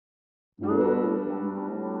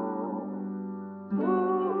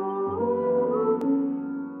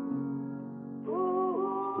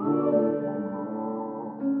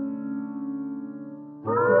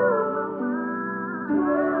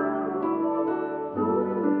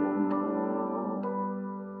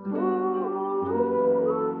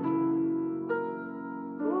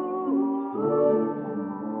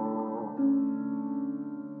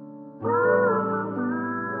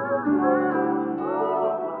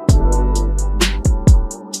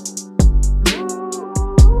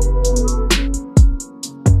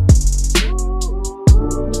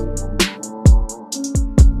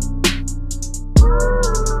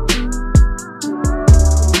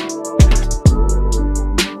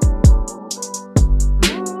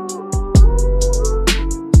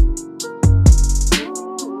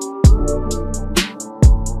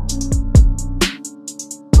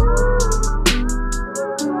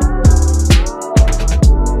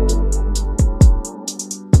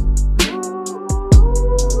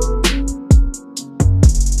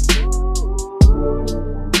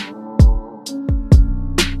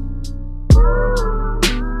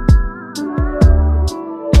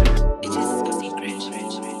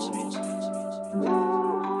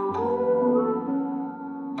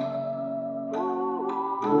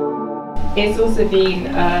It's also been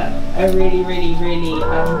a really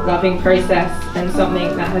loving process, and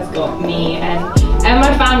something that has got me and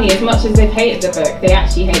my family, as much as they've hated the book, they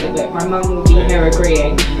actually hate the book. My mum will be here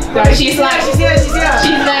agreeing. But she's like, she's here. She's there.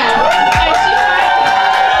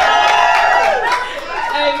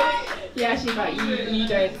 Yeah, she's like, you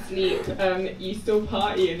don't sleep, you still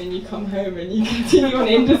party, and then you come home and you continue on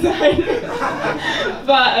InDesign.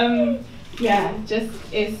 But yeah, just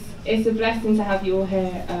it's a blessing to have you all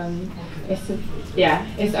here.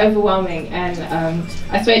 It's overwhelming, and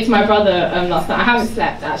I spoke to my brother last night. I haven't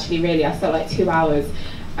slept actually, really. I slept like 2 hours.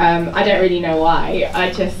 I don't really know why.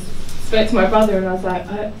 I just spoke to my brother and I was like,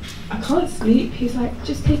 I can't sleep. He's like,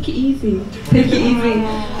 just take it easy, take it easy.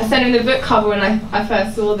 I sent him the book cover when I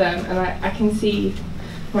first saw them, and I can see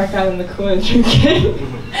my girl in the corner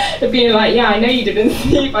drinking, being like, yeah, I know you didn't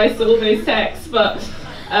sleep, I saw those texts, but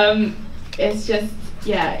it's just,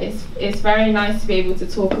 yeah, it's very nice to be able to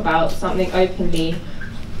talk about something openly,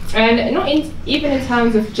 and not even in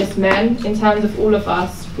terms of just men, in terms of all of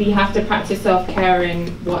us. We have to practice self-care in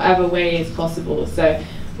whatever way is possible. So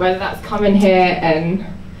whether that's coming here and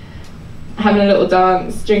having a little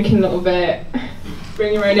dance, drinking a little bit,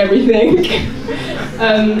 bring your own everything.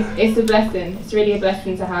 It's a blessing. It's really a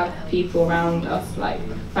blessing to have people around us, like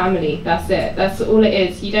family. That's it. That's all it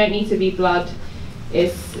is. You don't need to be blood.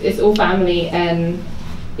 It's all family, and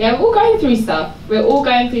yeah, we're all going through stuff. We're all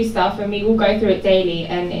going through stuff, and we all go through it daily,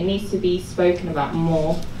 and it needs to be spoken about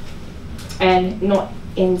more, and not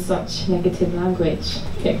in such negative language.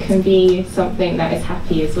 It can be something that is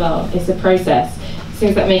happy as well. It's a process. It's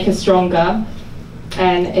things that make us stronger,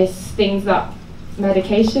 and it's things that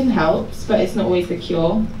medication helps, but it's not always the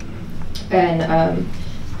cure. And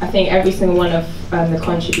I think every single one of the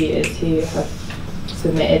contributors who have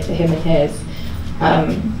submitted to him and his,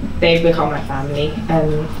 they've become my family.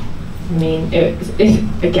 And I mean,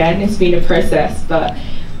 again, it's been a process, but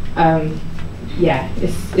yeah,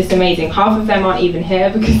 it's amazing. Half of them aren't even here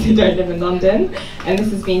because they don't live in London, and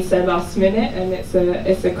this has been so last minute, and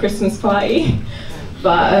it's a Christmas party.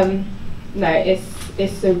 But no,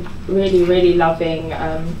 it's a really loving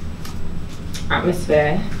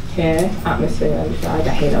atmosphere here. Atmosphere, I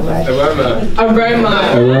hate that word. Aroma.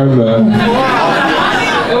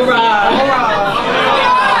 Alright.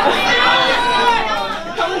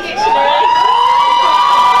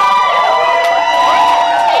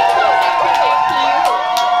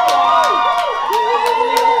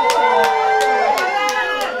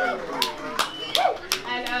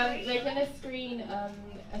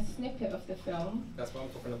 That's what I'm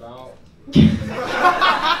talking about.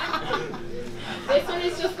 This one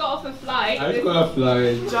has just got off a flight. I've got a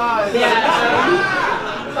flight.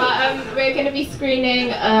 Yeah. But we're going to be screening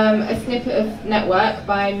a snippet of Network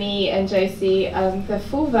by me and Josie. The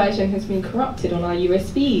full version has been corrupted on our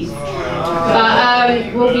USBs.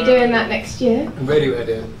 But we'll be doing that next year. I'm radio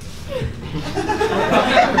edit.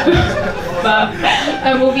 But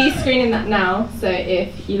we'll be screening that now. So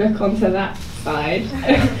if you look onto that side,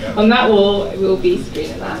 on that wall, we'll be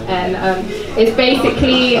screening that. And it's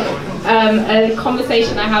basically a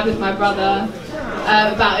conversation I had with my brother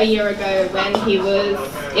about a year ago when he was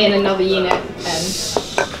in another unit. And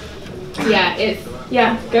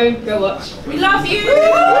yeah, go watch. We love you!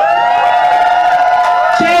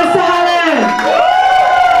 Cheers to Helen!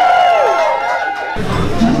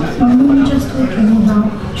 When we were just talking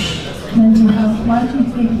about mental health, why do you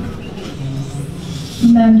think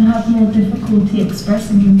men have more difficulty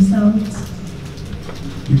expressing themselves?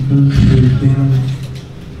 Because they think,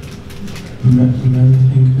 men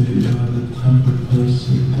think they are the type of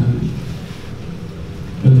person that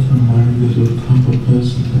better-minded or type of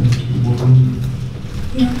person that you want.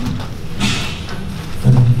 Yeah.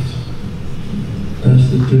 And that's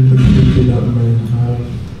the difficulty that men have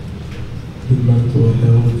with mental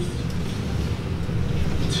health.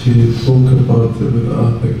 To talk about it with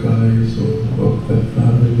other guys or their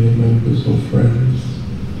family members or friends,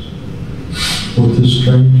 or to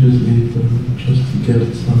strangers even, just to get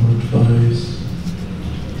some advice.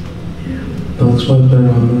 That's why there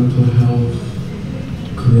are mental health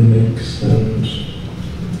clinics and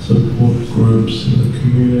support groups in the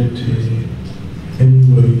community,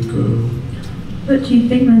 anywhere you go. But do you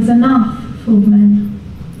think there's enough for men?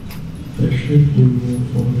 There should be more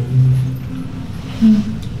for men. Yeah.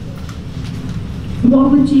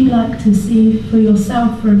 What would you like to see for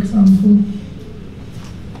yourself, for example?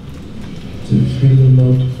 To feel a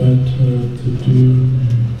lot better, to do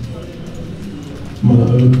my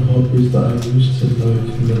own hobbies that I used to like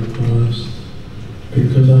in the past,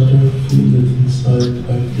 because I don't feel it inside. I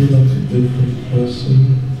feel like a different person.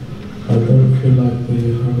 I don't feel like the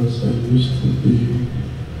Johannes I used to be,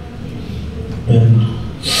 and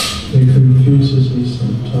it confuses me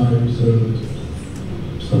sometimes, and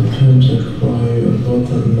sometimes I cry a lot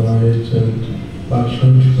at night, and I try to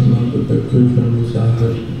remember the good memories I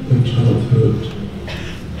had in childhood.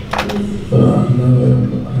 But now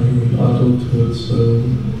I'm in adulthood, so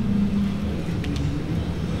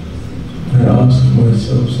I ask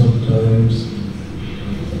myself sometimes,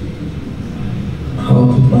 how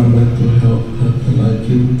did my mental health happen? I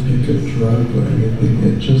didn't take a drug or anything,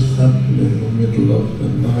 it just happened in the middle of the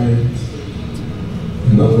night,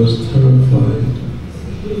 and I was terrified.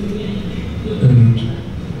 And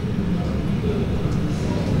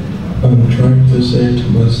I'm trying to say to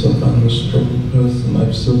myself, I'm a strong person.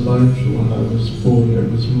 I've survived when I was born.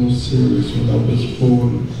 It was more serious when I was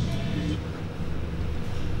born.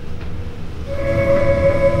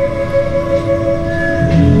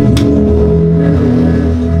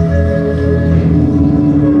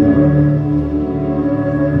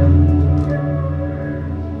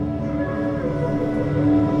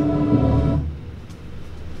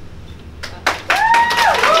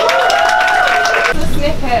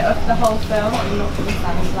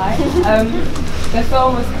 The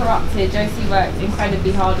film was corrupted. Josie worked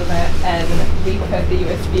incredibly hard on it, and we put the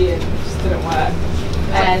USB in, which just didn't work.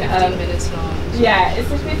 And 15 minutes long. Yeah,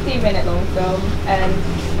 it's a 15-minute long film, and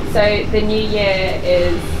so the new year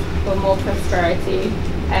is for more prosperity,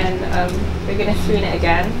 and we're going to screen it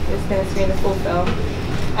again. We're going to screen the full film,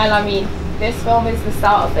 and I mean, this film is the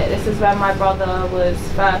start of it. This is when my brother was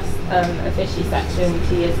first officially sectioned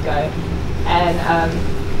 2 years ago, and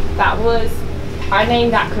that was. I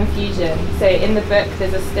named that Confusion. So in the book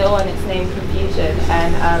there's a still and it's named Confusion,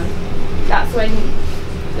 and that's when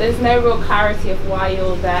there's no real clarity of why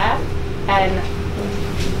you're there. And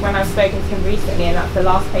when I've spoken to him recently, and that's the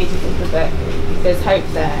last pages of the book, there's hope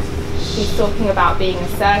there. He's talking about being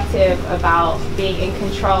assertive, about being in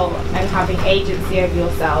control and having agency over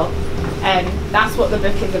yourself, and that's what the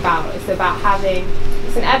book is about. It's about having,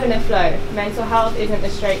 it's an ebb and a flow. Mental health isn't a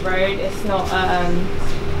straight road. It's not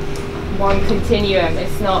one continuum.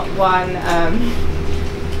 It's not one,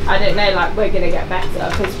 I don't know, like we're going to get better,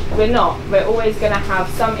 because we're not. We're always going to have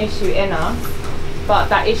some issue in us, but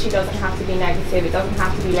that issue doesn't have to be negative. It doesn't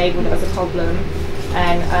have to be labelled as a problem.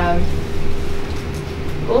 And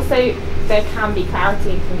also there can be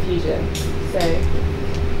clarity and confusion. So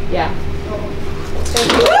yeah.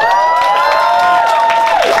 Thank you.